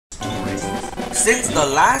since the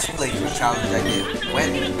last playthrough challenge I did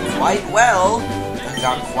went quite well and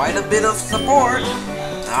got quite a bit of support,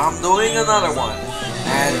 I'm doing another one.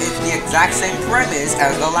 And it's the exact same premise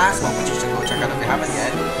as the last one, which you should go check out if you haven't yet.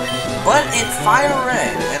 But in Fire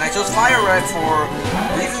Red, and I chose Fire Red for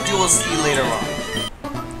reasons you will see later on.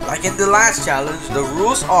 Like in the last challenge, the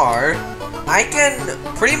rules are, I can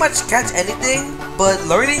pretty much catch anything, but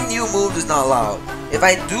learning new moves is not allowed. If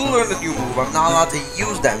I do learn a new move, I'm not allowed to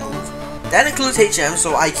use that move. That includes HMs,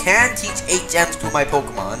 so I can teach HMs to my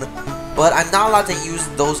Pokemon, but I'm not allowed to use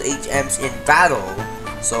those HMs in battle.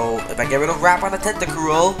 So if I get rid of Wrap on a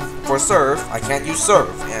Tentacruel for Surf, I can't use Surf,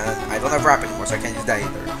 and I don't have Wrap anymore, so I can't use that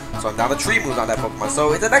either. So I'm down to 3 moves on that Pokemon,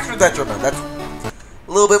 so it's an extra detriment. That's a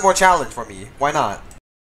little bit more challenge for me. Why not?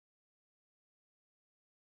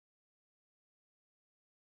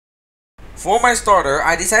 For my starter,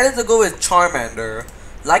 I decided to go with Charmander.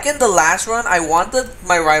 Like in the last run, I wanted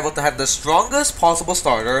my rival to have the strongest possible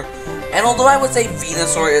starter, and although I would say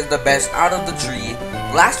Venusaur is the best out of the 3,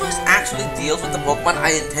 Blastoise actually deals with the Pokemon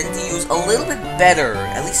I intend to use a little bit better,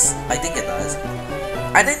 at least I think it does.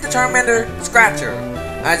 I think the Charmander Scratcher,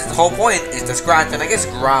 as the whole point is to scratch and I guess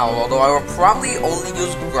growl, although I will probably only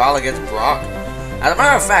use growl against Brock. As a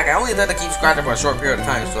matter of fact, I only intend to keep scratching for a short period of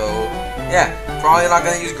time, so yeah, probably not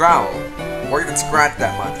going to use growl. Or even scratch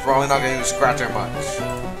that much. Probably not going to use scratcher much.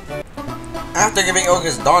 After giving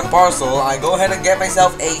Oakus darn parcel, I go ahead and get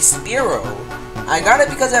myself a Spearow. I got it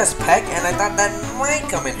because it has Peck, and I thought that might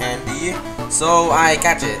come in handy, so I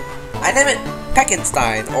catch it. I name it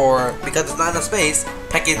Peckinstein, or because it's not enough space,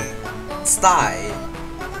 Peckinstein.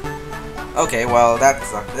 Okay, well that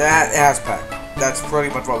it has Peck. That's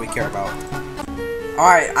pretty much what we care about.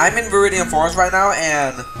 Alright, I'm in Viridian Forest right now,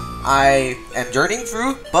 and I am journeying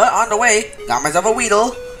through, but on the way, got myself a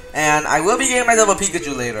Weedle, and I will be getting myself a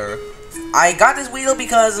Pikachu later. I got this Weedle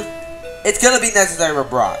because it's gonna be necessary for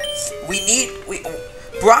Brock.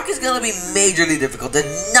 Brock is gonna be majorly difficult.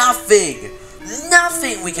 There's nothing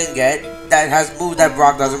we can get that has moves that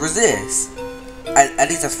Brock doesn't resist. At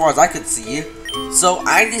least as far as I could see. So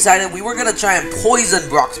I decided we were gonna try and poison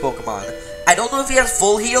Brock's Pokemon. I don't know if he has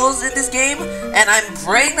full heals in this game, and I'm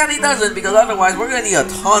praying that he doesn't, because otherwise we're gonna need a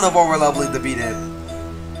ton of overleveling to beat him.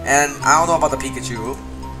 And I don't know about the Pikachu.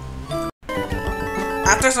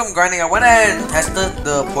 After some grinding, I went ahead and tested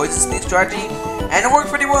the Poison Sneak strategy, and it worked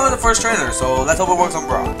pretty well in the first trainer, so let's hope it works on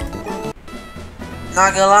Brock.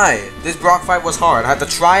 Not gonna lie, this Brock fight was hard. I had to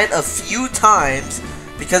try it a few times,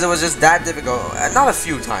 because it was just that difficult. Not a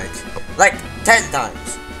few times, like 10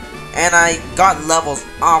 times. And I got levels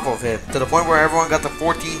off of him, to the point where everyone got to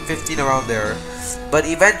 14, 15 around there. But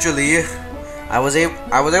eventually, I was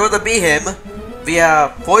able to beat him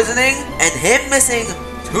via poisoning and him missing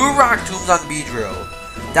 2 Rock Tombs on Beedrill.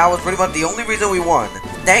 That was pretty much the only reason we won.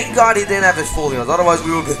 Thank God he didn't have his full heals, otherwise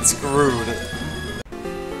we would have been screwed.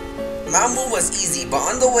 Mount Moon was easy, but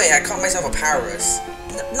on the way I caught myself a Paris.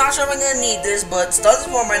 Not sure if I'm gonna need this, but Studs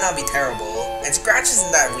form might not be terrible, and Scratch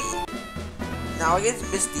isn't that weak. Now against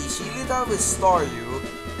Misty, she leads out with Staryu,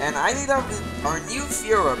 and I lead out with our new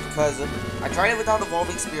Fiora because I tried it without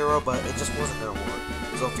evolving Spearow, but it just wasn't gonna work.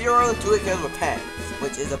 So Fiora 2 kills with Pet,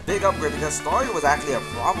 which is a big upgrade because Staryu was actually a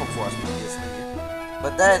problem for us previously.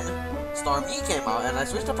 But then Starmie came out, and I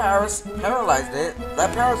switched to Paris, paralyzed it,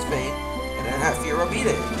 let Paris faint, and then had Fiora beat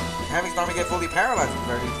it. Having Starmie get fully paralyzed is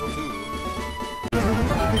very useful too.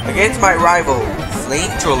 Against my rival,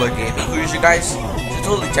 Flamethrower Gaming, who you should guys should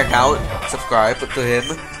totally check out, subscribe to him.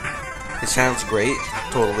 His channel's great,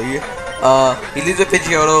 totally. He leads with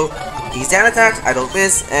Pidgeotto, he stand attacks, I don't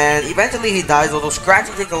miss, and eventually he dies, although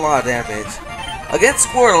Scratchy takes a lot of damage. Against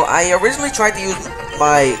Squirtle, I originally tried to use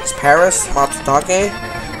my Paris Matsutake,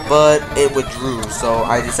 but it withdrew, so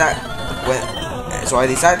I decided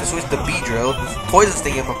to switch to Beedrill, Poison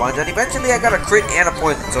Sting him a bunch, and eventually I got a crit and a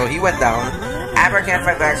poison, so he went down. Aber can't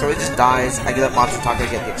fight back, so it just dies. I get up Matsutake to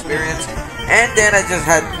get the experience, and then I just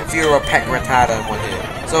had Fiora Peck Rattata in one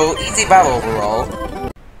hit. So easy battle overall.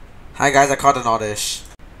 Hi guys, I caught an Oddish.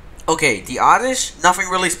 Okay, the Oddish, nothing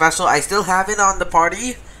really special. I still have it on the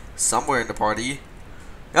party, somewhere in the party.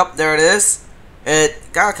 Yep, there it is. It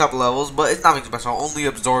got a couple levels, but it's nothing special. Only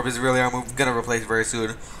Absorb is really I'm gonna replace very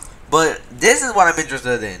soon. But this is what I'm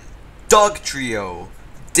interested in. Doug Trio.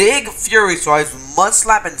 Dig, Fury Swipes, Mud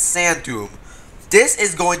Slap, and Sand Tomb. This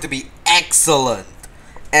is going to be excellent.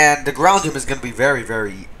 And the Ground Gym is going to be very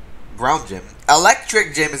Ground Gym.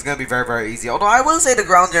 Electric Gym is going to be very easy. Although I will say the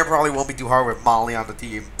Ground Gym probably won't be too hard with Molly on the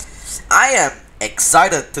team. I am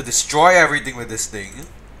excited to destroy everything with this thing.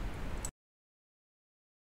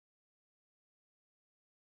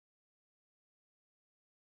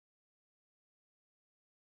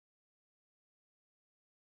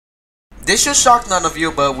 This should shock none of you,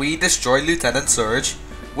 but we destroyed Lieutenant Surge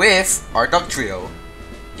with our Duck Trio.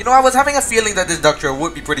 You know, I was having a feeling that this Duck Trio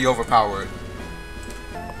would be pretty overpowered.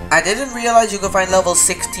 I didn't realize you could find level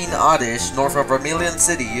 16 oddish north of Vermilion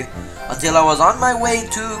City until I was on my way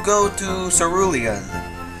to go to Cerulean.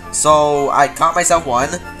 So I caught myself one,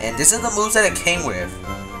 and this is the moves that it came with.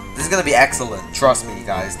 This is gonna be excellent, trust me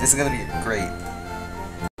guys, this is gonna be great.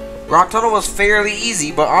 Rock Tunnel was fairly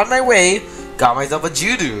easy, but on my way, got myself a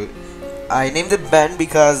Geodude. I named it Ben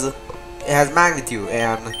because it has Magnitude,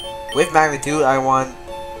 and with Magnitude I want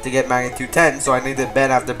to get Magnitude 10, so I named it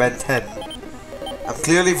Ben after Ben 10. I'm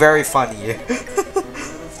clearly very funny.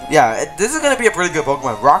 Yeah, this is gonna be a pretty good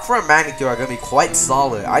Pokemon. Rockford and Magnitude are gonna be quite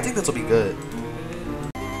solid. I think this will be good.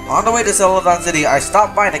 On the way to Celadon City, I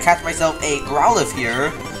stopped by to catch myself a Growlithe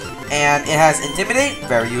here, and it has Intimidate,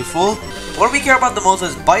 very useful. What we care about the most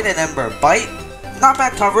is Bite and Ember. Bite, not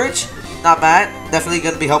bad coverage, not bad. Definitely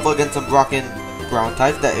gonna be helpful against some rock and ground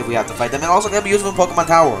types that if we have to fight them, and also gonna be useful in Pokemon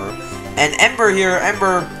Tower. And Ember here,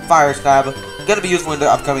 Ember Fire Stab, gonna be useful in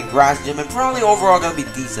the upcoming Grass Gym, and probably overall gonna be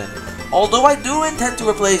decent. Although I do intend to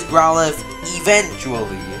replace Growlithe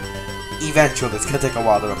eventually. Eventually, it's gonna take a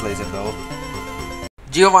while to replace him though.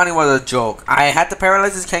 Giovanni was a joke. I had to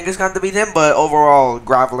paralyze his Kangaskhan to beat him, but overall,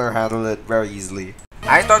 Graveler handled it very easily.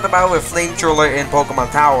 I started the battle with Flamethrower in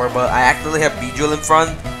Pokemon Tower, but I accidentally have Bejewel in front,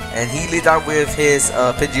 and he leads out with his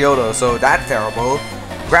Pidgeotto, so that's terrible.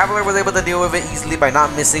 Graveler was able to deal with it easily by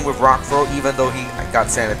not missing with Rock Throw, even though he got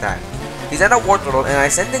Sand Attack. He sent out Wartortle, and I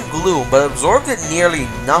sent in Gloom, but absorbed it nearly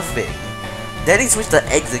nothing. Then he switched to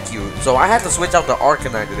Execute, so I had to switch out the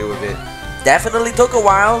Arcanine to deal with it. Definitely took a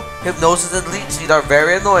while. Hypnosis and Leech Seed are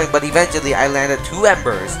very annoying, but eventually I landed 2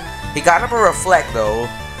 Embers. He got up a Reflect though.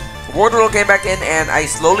 Wartortle came back in, and I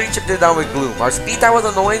slowly chipped it down with Gloom. Our speed type was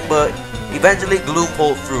annoying, but eventually Gloom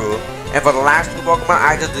pulled through. And for the last 2 Pokemon,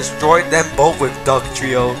 I just destroyed them both with Duck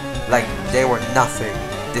Trio like they were nothing,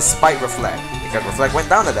 despite Reflect, because Reflect went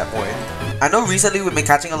down at that point. I know recently we've been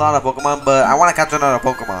catching a lot of Pokemon, but I want to catch another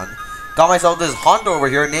Pokemon. Got myself this Honda over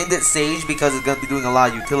here, named it Sage because it's going to be doing a lot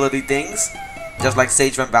of utility things. Just like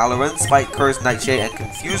Sage from Valorant, Spike, Curse, Nightshade, and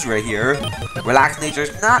Confuse right here. Relaxed Nature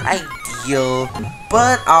is not ideal,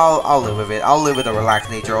 but I'll live with it. I'll live with a Relaxed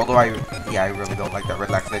Nature, although I really don't like that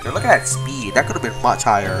Relaxed Nature. Look at that speed, that could have been much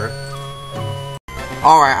higher.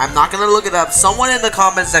 Alright, I'm not going to look it up. Someone in the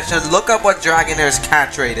comment section, look up what Dragonair's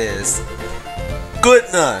catch rate is.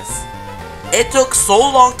 Goodness. It took so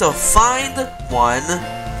long to find one.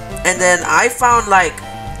 And then I found like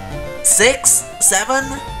 6, 7.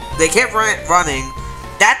 They kept running.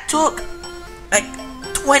 That took like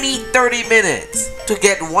 20-30 minutes to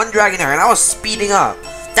get one Dragonair, and I was speeding up.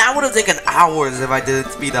 That would have taken hours if I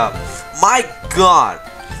didn't speed up. My god.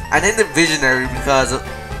 I named it Visionary because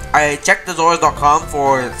I checked the Zores.com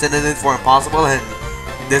for synonyms for impossible, and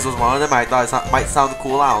this was one of them. I thought it might sound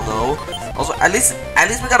cool, I don't know. Also, at least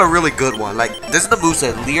we got a really good one. Like, this is the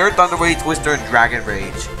moveset: Leer, Thunder Wave, Twister, and Dragon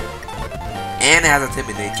Rage. And it has a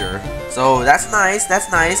Timid Nature. So that's nice,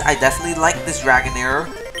 that's nice. I definitely like this Dragonair.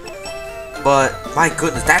 But my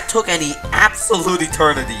goodness, that took an absolute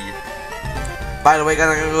eternity. By the way guys,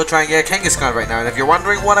 I'm gonna go try and get a Kangaskhan right now. And if you're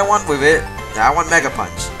wondering what I want with it, I want Mega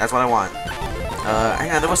Punch. That's what I want.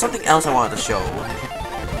 Hang on, there was something else I wanted to show.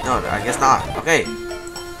 No, I guess not. Okay.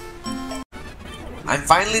 I'm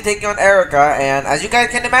finally taking on Erica, and as you guys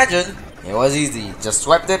can imagine, it was easy. Just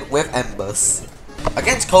swept it with Embers.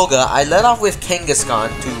 Against Koga, I led off with Kangaskhan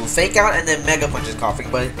to fake out and then Mega Punch his coughing,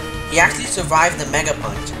 but he actually survived the Mega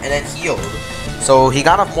Punch and then healed. So he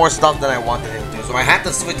got off more stuff than I wanted him to, so I had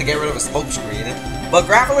to switch to get rid of a smoke screen. But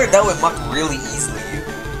Graveler dealt with Muck really easily.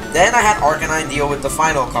 Then I had Arcanine deal with the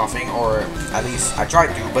final coughing, or at least I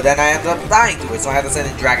tried to, but then I ended up dying to it, so I had to send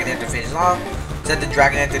in Dragonair to finish it off. Sent in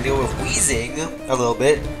Dragonair to deal with Wheezing a little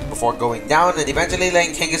bit before going down, and eventually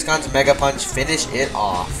letting Kangaskhan's Mega Punch finish it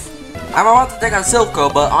off. I'm about to take on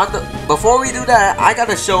Silco, but before we do that, I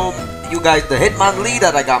gotta show you guys the Hitmonlee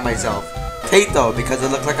that I got myself. Tato, because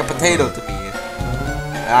it looks like a potato to me.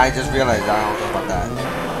 I just realized I don't know about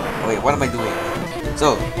that. Wait, what am I doing?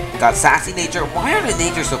 So, got Sassy Nature. Why are the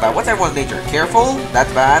Nature so bad? What's everyone's Nature? Careful?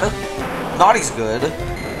 That's bad. Naughty's good.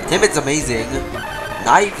 Timid's amazing.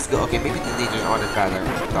 Naive's good. Okay, maybe the Natures aren't as bad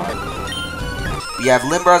as I thought. We have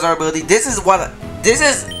Limber as our ability. This is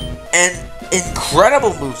an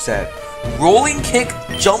incredible moveset. Rolling Kick,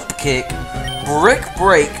 Jump Kick, Brick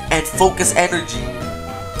Break, and Focus Energy.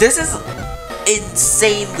 This is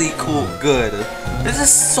insanely cool, good. This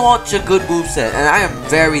is such a good moveset, and I am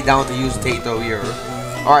very down to use Tato here.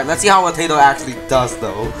 Alright, let's see how what Tato actually does,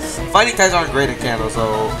 though. Fighting types aren't great in Kanto,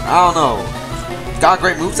 so I don't know. got a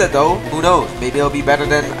great moveset though. Who knows? Maybe it'll be better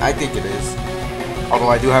than I think it is. Although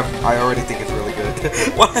I already think it's really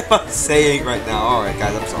good. What am I saying right now? Alright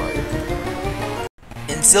guys, I'm sorry.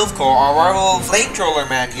 In Silphcore, our rival Flamethrower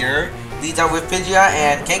man here leads out with Pidgeot,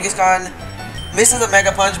 and Kangaskhan misses a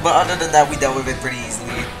Mega Punch, but other than that we dealt with it pretty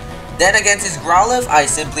easily. Then against his Growlithe, I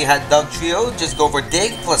simply had Dugtrio just go for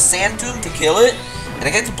Dig plus Sand Tomb to kill it. And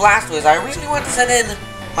against Blastoise, I originally wanted to send in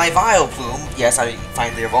my Vileplume. Yes, I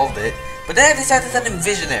finally evolved it. But then I decided to send in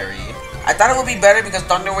Visionary. I thought it would be better because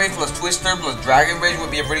Thunder Wave plus Twister plus Dragon Rage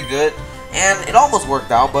would be a pretty good. And it almost worked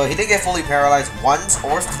out, but he did get fully paralyzed once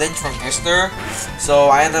or flinch from Twister. So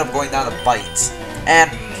I ended up going down to Bite. And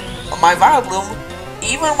my Vileplume,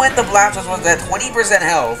 even when the Blastoise was at 20%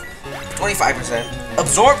 health, 25%,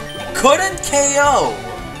 Absorb couldn't KO.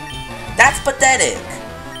 That's pathetic.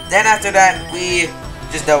 Then after that, we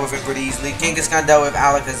just dealt with it pretty easily. Kangaskhan dealt with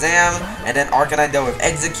Alakazam, and then Arcanine dealt with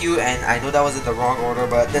Execute, and I know that was in the wrong order,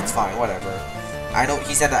 but that's fine, whatever. I know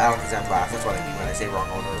he said the Alakazam last, that's what I mean when I say wrong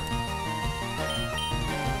order.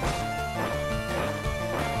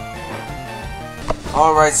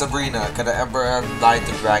 Alright, Sabrina, could have ever lied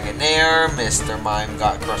to Dragonair. Mr. Mime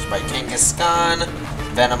got crushed by Kangaskhan.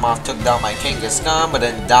 Venomoth took down my Kangaskhan, but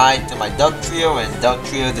then died to my Dugtrio, and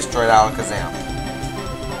Dugtrio destroyed Alakazam.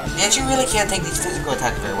 And she really can't take these physical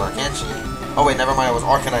attacks very well, can she? Oh wait, never mind, it was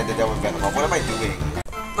Arcanine that dealt with Venomoth. What am I doing?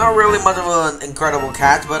 Not really much of an incredible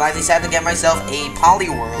catch, but I decided to get myself a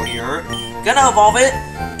Poliwhirl here. Gonna evolve it,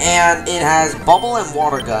 and it has Bubble and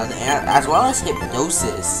Water Gun, as well as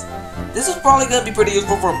Hypnosis. This is probably going to be pretty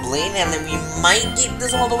useful for Blaine, and then we might get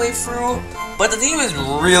this all the way through. But the team is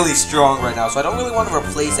really strong right now, so I don't really want to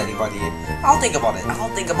replace anybody. I'll think about it.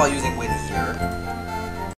 I'll think about using Winnie here.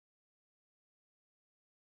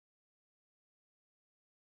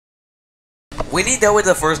 Winnie dealt with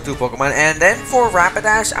the first two Pokemon, and then for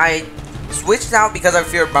Rapidash, I switched out because I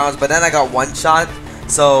feared Bounce, but then I got one shot.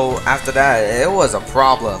 So after that, it was a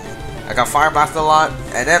problem. I got Fire Blasted a lot,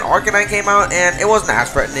 and then Arcanine came out, and it wasn't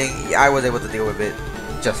as threatening. I was able to deal with it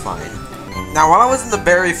just fine. Now, while I was in the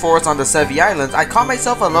Berry Forest on the Sevi Islands, I caught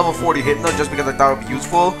myself a level 40 Hypno just because I thought it would be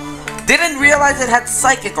useful. Didn't realize it had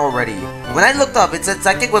Psychic already. When I looked up, it said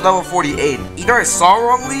Psychic was level 48. Either I saw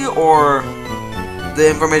wrongly, or the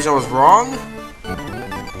information was wrong.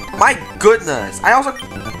 My goodness.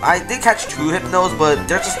 I did catch two Hypnos, but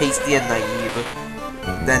they're just hasty and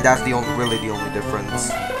naive. Then that's really the only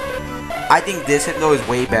difference. I think this Hypno is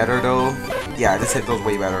way better though. Yeah, this Hypno is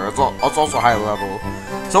way better. It's also high level.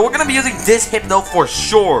 So we're gonna be using this Hypno for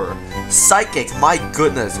sure. Psychic, my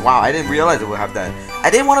goodness. Wow, I didn't realize it would have that. I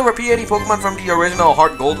didn't want to repeat any Pokemon from the original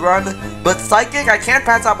Heart Gold run, but Psychic, I can't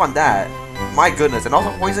pass up on that. My goodness. And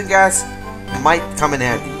also Poison Gas might come in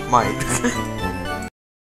handy. Might.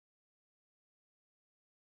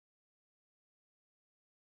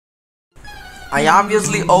 I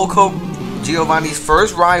obviously Oko Giovanni's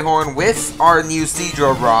first Rhyhorn with our new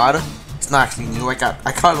Seadra Rod. It's not actually new, I got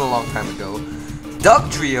it a long time ago.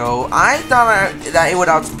 Dugtrio, I thought that it would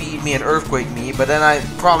outspeed me and Earthquake me, but then I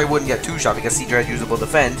probably wouldn't get two-shot because Seadra had usable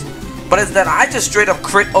defense. But instead, I just straight up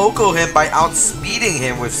crit Oko him by outspeeding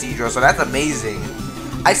him with Seadra, so that's amazing.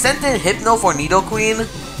 I sent in Hypno for Nidoqueen,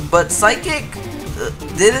 but Psychic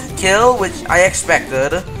didn't kill, which I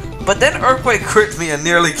expected. But then Earthquake crit me and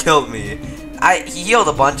nearly killed me. He healed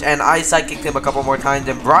a bunch, and I Psychicked him a couple more times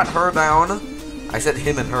and brought her down. I said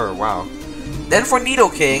him and her, wow. Then for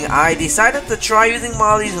Nidoking, I decided to try using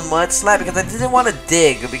Molly's Mud Slap because I didn't want to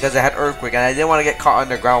dig because it had Earthquake, and I didn't want to get caught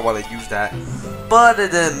underground while I used that. But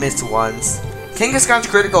it didn't miss once. Kangaskhan's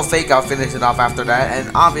critical Fake Out finished it off after that,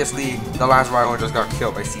 and obviously, the last Rhyhorn just got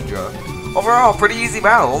killed by Seadra. Overall, pretty easy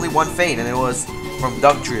battle, only one Feint, and it was from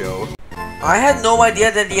Dugtrio. I had no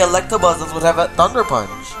idea that the Electabuzzes would have a Thunder Punch.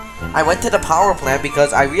 I went to the power plant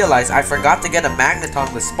because I realized I forgot to get a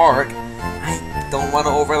Magneton with Spark. I don't want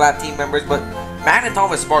to overlap team members, but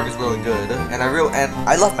Magneton with Spark is really good, and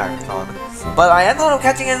I love Magneton. But I ended up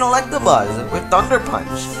catching an Electabuzz with Thunder Punch.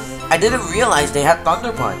 I didn't realize they had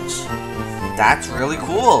Thunder Punch. That's really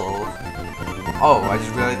cool. Oh, I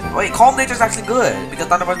just realized. Wait, Calm Nature is actually good because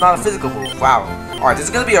Thunder Punch is not a physical move. Wow. Alright, this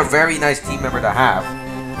is gonna be a very nice team member to have.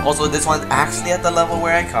 Also, this one's actually at the level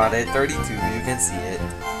where I caught it, 32. You can see it.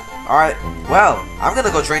 Alright, well, I'm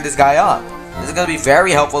gonna go train this guy up. This is gonna be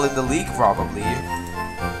very helpful in the league, probably.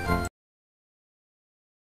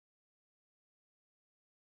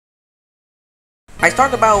 I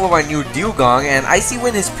start the battle with my new Dewgong, and Icy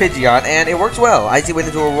Wind his Pidgeot, and it works well. Icy Wind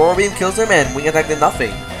into Aurora Beam kills him, and Wing Attack did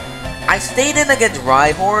nothing. I stayed in against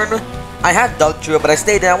Rhyhorn. I had Dugtrio, but I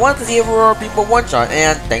stayed in. I wanted to see if Aurora Beam would one-shot,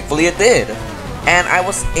 and thankfully it did. And I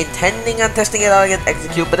was intending on testing it out against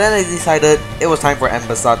Execute, but then I decided it was time for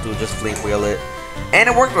Embassy to just Flame Wheel it. And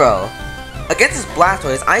it worked well. Against his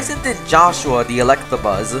Blastoise, I sent in Joshua the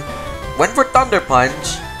Electabuzz, went for Thunder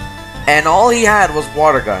Punch, and all he had was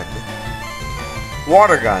Water Gun.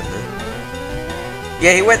 Water Gun.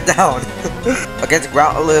 Yeah, he went down. Against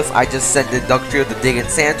Growlithe, I just sent in Dugtrio to dig in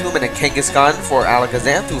Sand Tomb and a Kangaskhan for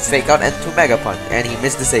Alakazam to fake out and to Mega Punch, and he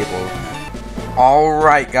missed Disable.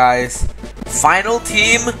 Alright guys, final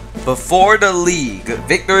team before the league.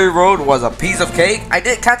 Victory Road was a piece of cake. I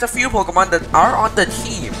did catch a few Pokemon that are on the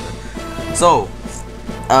team. So,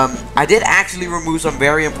 I did actually remove some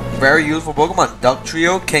very useful Pokemon.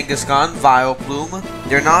 Dugtrio, Kangaskhan, Vileplume.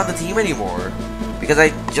 They're not on the team anymore. Because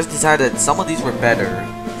I just decided some of these were better.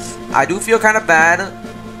 I do feel kind of bad,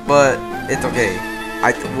 but it's okay.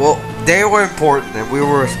 Well, they were important and we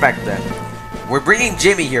will respect them. We're bringing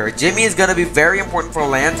Jimmy here. Jimmy is going to be very important for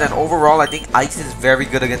Lance, and overall I think Ice is very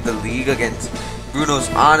good against the league, against Bruno's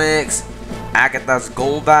Onix, Agatha's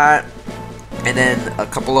Golbat, and then a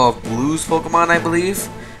couple of Blues Pokemon, I believe.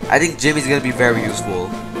 I think Jimmy's going to be very useful.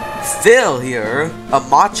 Phil here, a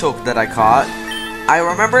Machoke that I caught. I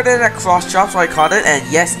remembered it at Cross Chop, so I caught it, and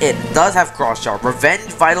yes, it does have Cross Chop.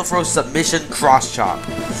 Revenge, Vital Throw, Submission, Cross Chop.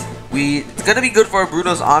 It's going to be good for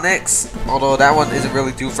Bruno's Onix, although that one isn't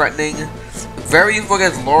really too threatening. Very useful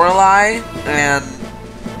against Lorelei, and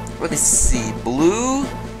let me see, Blue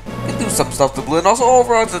can do some stuff to Blue, and also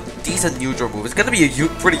overall it's a decent neutral move. It's gonna be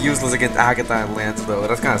pretty useless against Agatha and Lance though.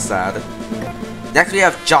 That's kind of sad. Next we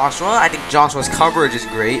have Joshua. I think Joshua's coverage is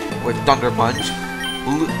great with Thunder Punch.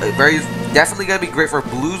 Blue, definitely gonna be great for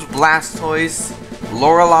Blue's Blastoise,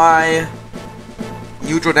 Lorelei,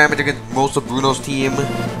 neutral damage against most of Bruno's team.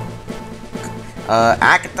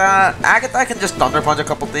 Agatha can just Thunder Punch a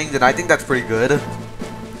couple things, and I think that's pretty good.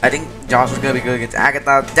 I think Joshua's gonna be good against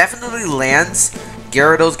Agatha. Definitely Lance.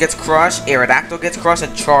 Gyarados gets crushed, Aerodactyl gets crushed,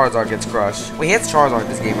 and Charizard gets crushed. Wait, he has Charizard in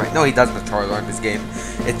this game, right? No, he doesn't have Charizard in this game.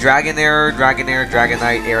 It's Dragonair,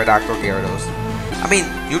 Dragonite, Aerodactyl, Gyarados. I mean,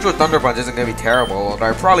 neutral Thunder Punch isn't gonna be terrible, although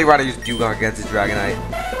I'd probably rather use Dewgong against his Dragonite.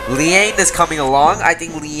 Liane is coming along. I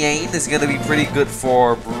think Liane is gonna be pretty good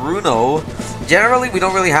for Bruno. Generally, we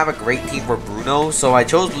don't really have a great team for Bruno, so I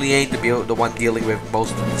chose Liane to be the one dealing with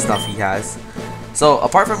most of the stuff he has. So,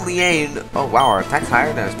 apart from Liane, oh wow, our attack's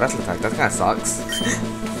higher than our special attack. That kind of sucks.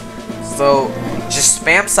 So, just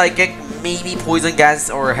spam Psychic, maybe Poison Gas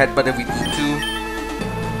or Headbutt if we need to.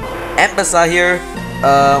 Embassy here.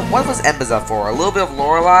 What was Embassy for? A little bit of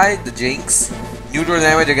Lorelei, the Jinx. Neutral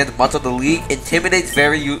damage against much of the league. Intimidate's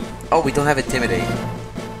very oh, we don't have Intimidate.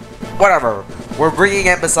 Whatever. We're bringing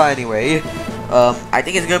Embassy anyway. I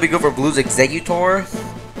think it's gonna be good for Blue's Executor.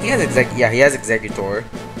 He has Executor.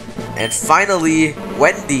 And finally,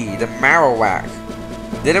 Wendy, the Marowak.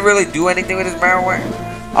 Didn't really do anything with his Marowak.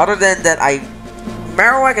 Other than that,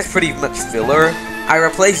 Marowak is pretty much filler. I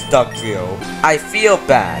replaced Dugtrio. I feel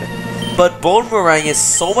bad. But Boomerang is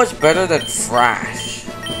so much better than Thrash.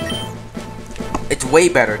 It's way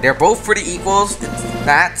better. They're both pretty equals in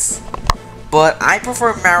stats. But I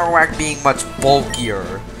prefer Marowak being much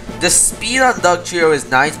bulkier. The speed on Dugtrio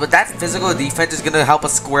is nice, but that physical defense is going to help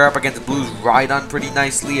us square up against Blue's Rhydon pretty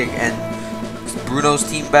nicely and Bruno's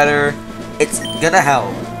team better. It's going to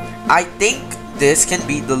help. I think this can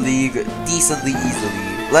beat the league decently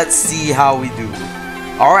easily. Let's see how we do.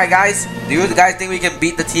 Alright guys, do you guys think we can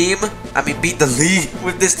beat the team? Beat the league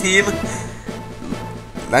with this team?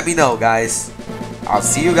 Let me know guys. I'll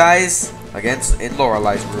see you guys in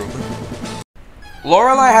Lorelei's room.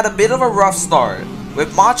 Lorelei had a bit of a rough start.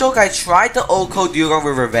 With Machoke, I tried to OHKO Dewgong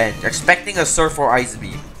with Revenge, expecting a Surf or Ice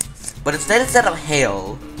Beam. But instead it set up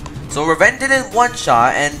Hail. So Revenge didn't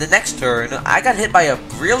one-shot, and the next turn, I got hit by a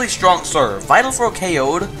really strong Surf. Vital Throw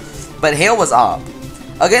KO'd, but Hail was up.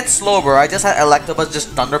 Against Slowbro, I just had Electabuzz just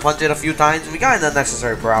Thunder Punch it a few times. We got an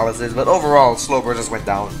unnecessary paralysis, but overall, Slowbro just went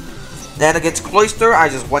down. Then against Cloyster, I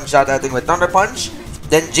just one-shot that thing with Thunder Punch.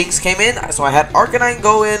 Then Jinx came in, so I had Arcanine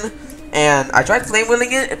go in. And I tried Flame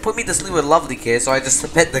Wheeling it, it put me to sleep with Lovely Kiss, so I just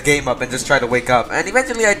sped the game up and just tried to wake up, and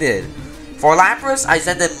eventually I did. For Lapras, I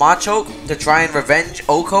sent in Machoke to try and Revenge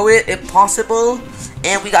OHKO it, if possible,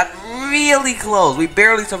 and we got really close. We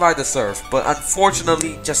barely survived the Surf, but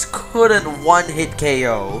unfortunately just couldn't one-hit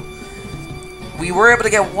KO. We were able to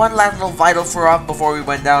get one last little Vital Throw up before we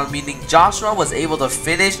went down, meaning Joshua was able to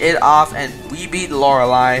finish it off, and we beat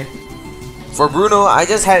Lorelei. For Bruno, I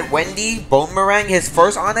just had Wendy, Boomerang, his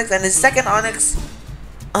first Onix, and his second Onix.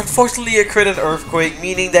 Unfortunately, it crit an Earthquake,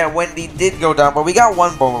 meaning that Wendy did go down, but we got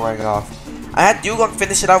one Boomerang off. I had Dewgong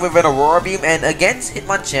finish it off with an Aurora Beam, and against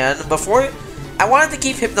Hitmonchan, before, I wanted to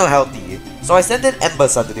keep Hypno healthy. So I sent in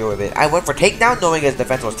Embassy to deal with it. I went for Takedown knowing his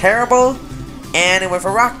defense was terrible, and I went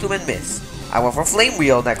for Rock Tomb and miss. I went for Flame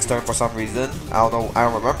Wheel next turn for some reason. I don't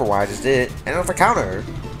remember why I just did it. And I went for Counter.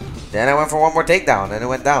 Then I went for one more Takedown, and it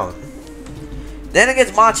went down. Then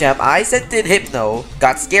against Machamp, I sent in Hypno,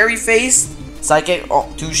 got Scary Face, Psychic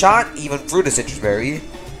 2-shot, even through the Citrus Berry,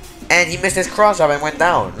 and he missed his cross drop and went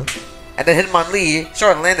down. And then Hitmonlee,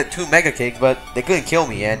 sure, it landed 2 Mega Kicks, but they couldn't kill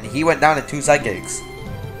me, and he went down in 2 Psychics.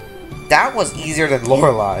 That was easier than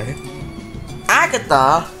Lorelei.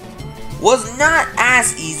 Agatha was not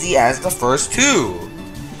as easy as the first 2.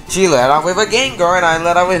 She led off with a Gengar, and I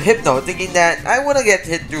led off with Hypno, thinking that I wouldn't get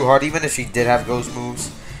hit too hard, even if she did have Ghost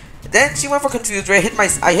moves. Then she went for Confused Ray,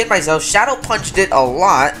 I hit myself, Shadow Punched it a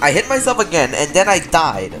lot, I hit myself again, and then I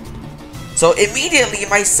died. So immediately,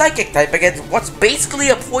 my Psychic type against what's basically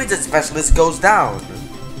a Poison Specialist goes down.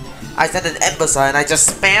 I sent an Embassy, and I just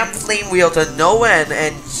spammed Flame Wheel to no end,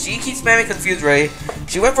 and she keeps spamming Confused Ray.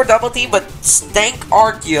 She went for Double Team, but stank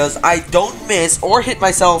Arceus, I don't miss or hit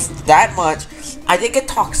myself that much. I did get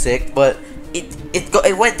Toxic, but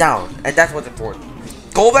it went down, and that's what's important.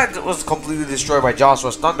 Golbat was completely destroyed by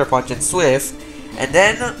Joshua's Thunder Punch and Swift, and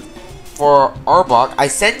then for Arbok, I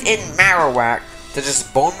sent in Marowak to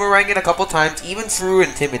just Bone Meringue it a couple times, even through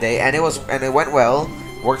Intimidate, and it went well,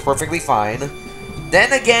 worked perfectly fine.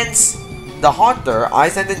 Then against the Haunter, I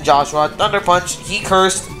sent in Joshua, Thunder Punch, he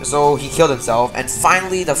cursed, so he killed himself, and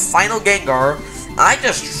finally the final Gengar, I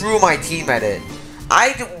just threw my team at it.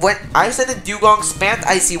 I sent in Dugong, spammed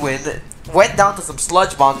Icy Wind, went down to some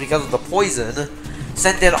Sludge Bombs because of the poison,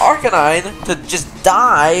 sent in Arcanine to just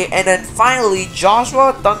die, and then finally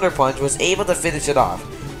Joshua Thunder Punch was able to finish it off.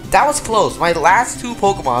 That was close. My last 2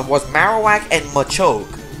 Pokemon was Marowak and Machoke.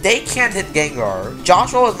 They can't hit Gengar.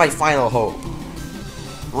 Joshua was my final hope.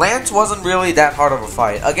 Lance wasn't really that hard of a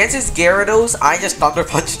fight. Against his Gyarados, I just Thunder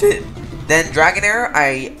Punched it. Then Dragonair,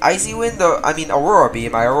 I Aurora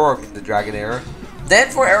Beam. I Aurora Beam the Dragonair. Then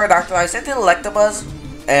for Aerodactyl, I sent in Electabuzz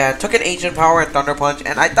and took an Ancient Power and Thunder Punch,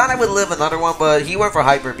 and I thought I would live another one, but he went for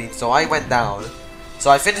Hyper Beam, so I went down. So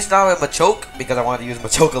I finished out with Machoke, because I wanted to use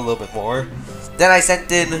Machoke a little bit more. Then I sent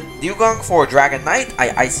in Dugong for Dragon Knight,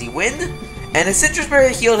 I Icy Wind, and his Citrus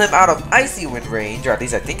Berry healed him out of Icy Wind range, or at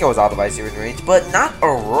least I think it was out of Icy Wind range, but not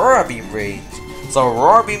Aurora Beam range. So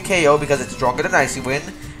Aurora Beam KO because it's stronger than Icy Wind,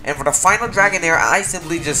 and for the final Dragonair, I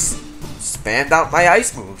simply just spammed out my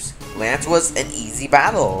ice moves. Lance was an easy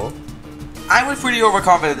battle. I was pretty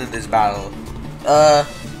overconfident in this battle.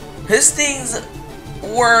 His things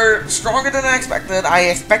were stronger than I expected. I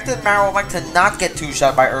expected Marowak to not get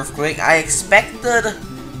 2-shot by Earthquake. I expected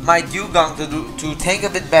my Dugong to tank a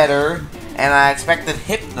bit better, and I expected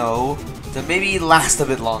Hypno to maybe last a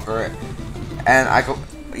bit longer. And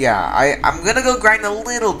I'm gonna go grind a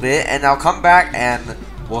little bit, and I'll come back and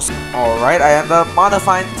we'll see. Alright, I ended up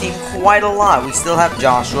modifying the team quite a lot. We still have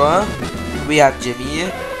Joshua, we have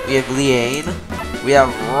Jimmy, we have Liane, we have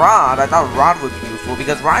Rod. I thought Rod would be useful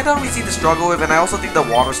because Rhydon we see the struggle with, and I also think the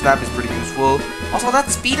Water Stab is pretty useful. Also, that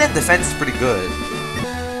speed and defense is pretty good.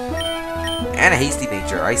 And a Hasty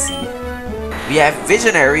Nature, I see. We have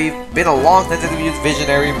Visionary. Been a long time since we used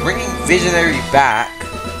Visionary. Bringing Visionary back.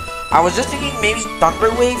 I was just thinking maybe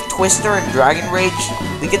Thunder Wave, Twister, and Dragon Rage.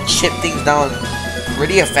 We can chip things down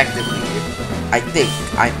pretty effectively.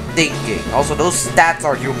 I'm thinking. Also, those stats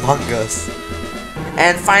are humongous.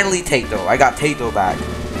 And finally, Tato. I got Tato back.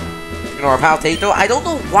 You know our pal Tato? I don't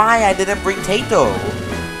know why I didn't bring Tato.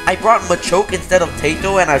 I brought Machoke instead of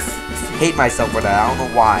Tato, and I hate myself for that. I don't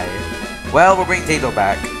know why. Well, we'll bring Tato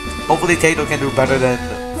back. Hopefully Tato can do better than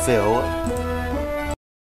Phil.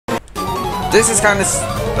 This is kind of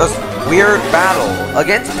a weird battle.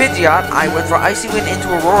 Against Pidgeot, I went for Icy Wind into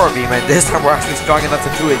Aurora Beam, and this time we're actually strong enough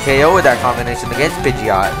to do a KO with that combination against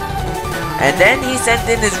Pidgeot. And then he sent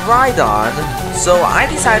in his Rhydon, so I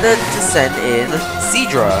decided to send in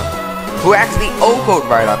Seadra, who actually O-code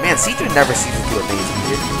Rhydon. Man, Seadra never seems to amaze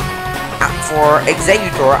me. For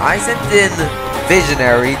Executor, I sent in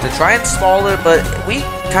Visionary to try and stall it, but we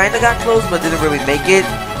kind of got close but didn't really make it.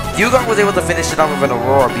 Dugong was able to finish it off with an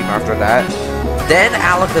Aurora Beam after that. Then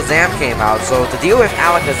Alakazam came out, so to deal with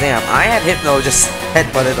Alakazam, I had Hypno just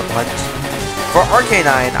headbutted a punch. For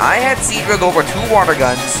Arcanine, I had Seadra go for 2 Water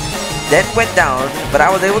Guns, then went down, but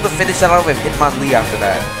I was able to finish that off with Hitmonlee after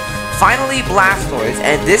that. Finally, Blastoise,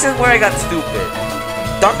 and this is where I got stupid.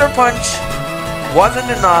 Thunder Punch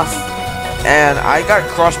wasn't enough, and I got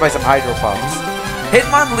crushed by some Hydro Pumps.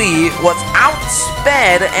 Hitmonlee was outsped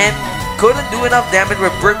and couldn't do enough damage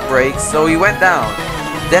with Brick Breaks, so he went down.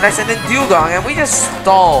 Then I sent in Dugong, and we just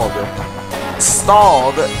stalled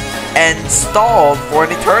for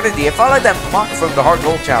an eternity. It felt like that Mach from the Hard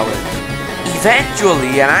Gold Challenge.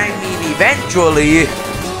 eventually, and I mean eventually,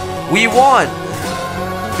 we won.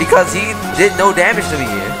 Because he did no damage to me.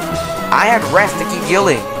 I had rest to keep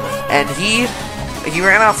healing. And he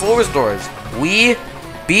ran out of full restores. We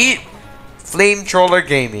beat Flamethrower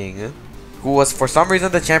Gaming, who was for some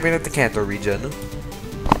reason the champion of the Kanto region.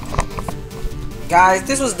 Guys,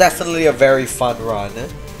 this was definitely a very fun run.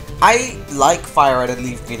 I like Firered and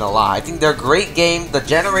Leaf Green a lot. I think they're a great game. The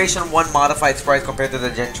Generation 1 modified sprites compared to the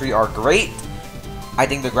Gen 3 are great. I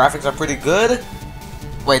think the graphics are pretty good.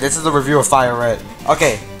 Wait, this is a review of Firered.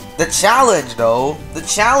 Okay, the challenge though,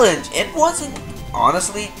 it wasn't,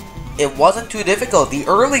 honestly, it wasn't too difficult. The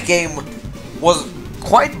early game was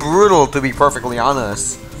quite brutal, to be perfectly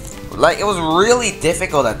honest. Like, it was really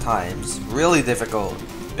difficult at times. Really difficult.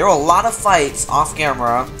 There were a lot of fights off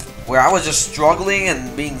camera where I was just struggling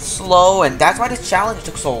and being slow, and that's why this challenge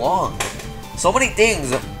took so long. So many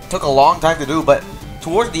things took a long time to do, but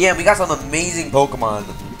towards the end, we got some amazing Pokemon.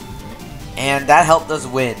 And that helped us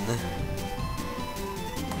win.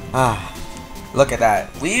 Ah, look at that.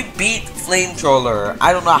 We beat Flamethrower.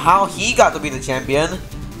 I don't know how he got to be the champion,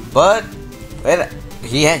 but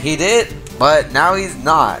he did, but now he's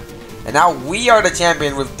not. And now we are the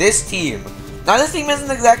champion with this team. Now this team isn't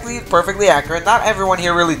exactly perfectly accurate. Not everyone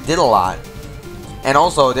here really did a lot. And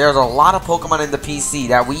also, there's a lot of Pokemon in the PC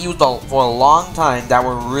that we used for a long time that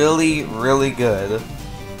were really, really good.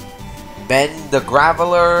 Ben the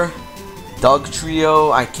Graveler, Doug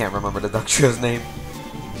Trio. I can't remember the Doug Trio's name.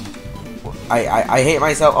 I hate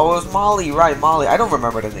myself. Oh, it was Molly, right, Molly. I don't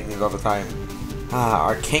remember the names all the time.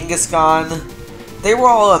 Our Kangaskhan. They were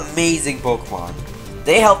all amazing Pokemon.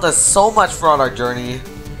 They helped us so much throughout our journey.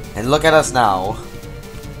 And look at us now.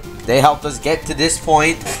 They helped us get to this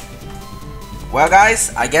point. Well,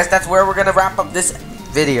 guys, I guess that's where we're going to wrap up this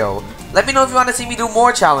video. Let me know if you want to see me do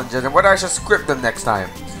more challenges and whether I should script them next time.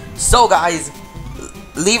 So, guys,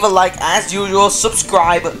 leave a like as usual,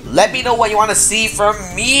 subscribe, let me know what you want to see from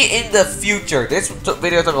me in the future. This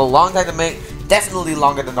video took a long time to make, definitely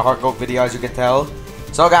longer than the Heart Goat video, as you can tell.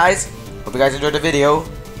 So guys, hope you guys enjoyed the video.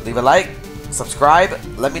 Leave a like, subscribe,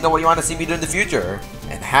 let me know what you want to see me do in the future,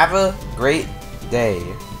 and have a great day.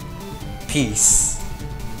 Peace.